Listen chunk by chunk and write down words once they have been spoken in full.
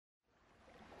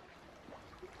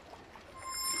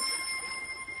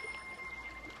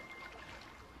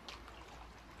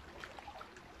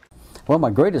Well,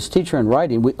 my greatest teacher in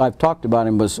writing, I've talked about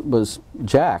him, was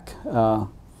Jack.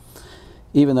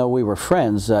 Even though we were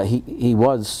friends, he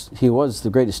was the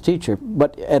greatest teacher.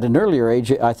 But at an earlier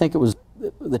age, I think it was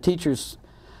the teachers,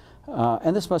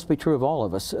 and this must be true of all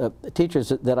of us, teachers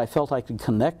that I felt I could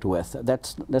connect with.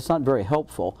 That's not very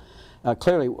helpful.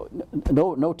 Clearly,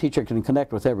 no teacher can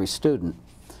connect with every student.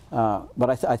 But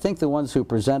I think the ones who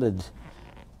presented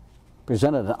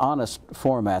an honest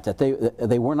format, that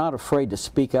they were not afraid to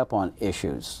speak up on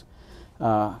issues.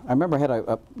 I remember I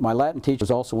had my Latin teacher was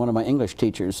also one of my English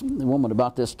teachers, a woman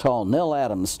about this tall, Nell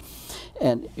Adams,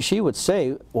 and she would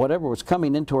say whatever was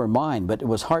coming into her mind, but it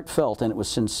was heartfelt and it was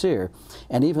sincere.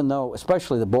 And even though,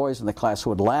 especially the boys in the class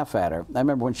would laugh at her, I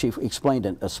remember when she explained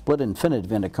a split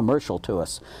infinitive in a commercial to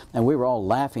us, and we were all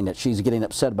laughing that she's getting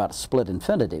upset about a split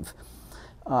infinitive.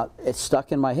 It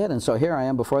stuck in my head, and so here I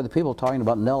am before the people talking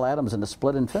about Nell Adams and the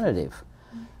split infinitive.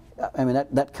 I mean,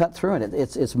 that cut through it.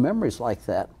 It's memories like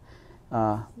that.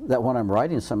 That when I'm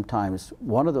writing sometimes,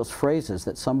 one of those phrases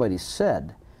that somebody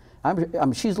said,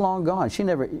 she's long gone. She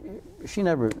never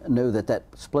knew that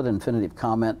split infinitive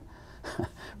comment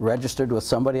registered with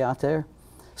somebody out there.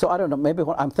 So I don't know, maybe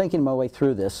I'm thinking my way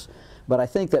through this, but I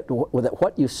think that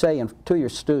what you say to your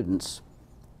students,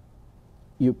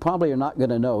 you probably are not going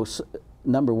to know,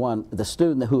 number one, the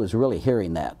student who is really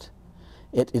hearing that.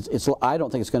 I don't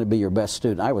think it's going to be your best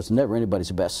student. I was never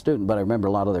anybody's best student, but I remember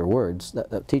a lot of their words,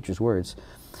 the teacher's words.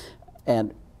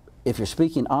 And if you're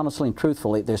speaking honestly and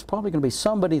truthfully, there's probably going to be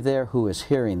somebody there who is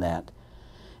hearing that.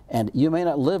 And you may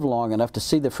not live long enough to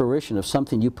see the fruition of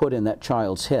something you put in that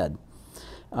child's head.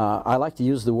 I like to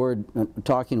use the word,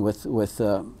 talking with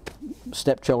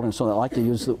stepchildren, so I like to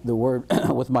use the word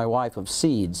with my wife of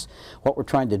seeds. What we're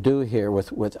trying to do here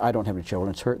with I don't have any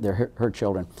children, they're her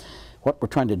children. What we're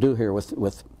trying to do here with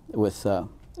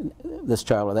this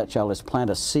child or that child is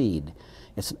plant a seed.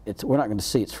 We're not going to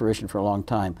see its fruition for a long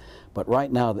time, but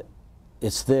right now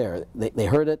it's there. They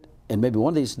heard it, and maybe one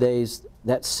of these days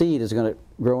that seed is going to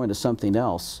grow into something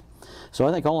else. So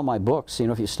I think all of my books, you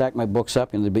know, if you stack my books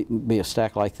up and there'd be a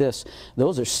stack like this,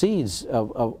 those are seeds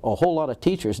of a whole lot of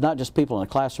teachers, not just people in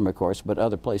the classroom, of course, but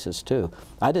other places too.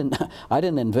 I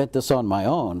didn't invent this on my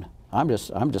own. I'm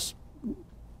just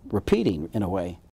repeating in a way.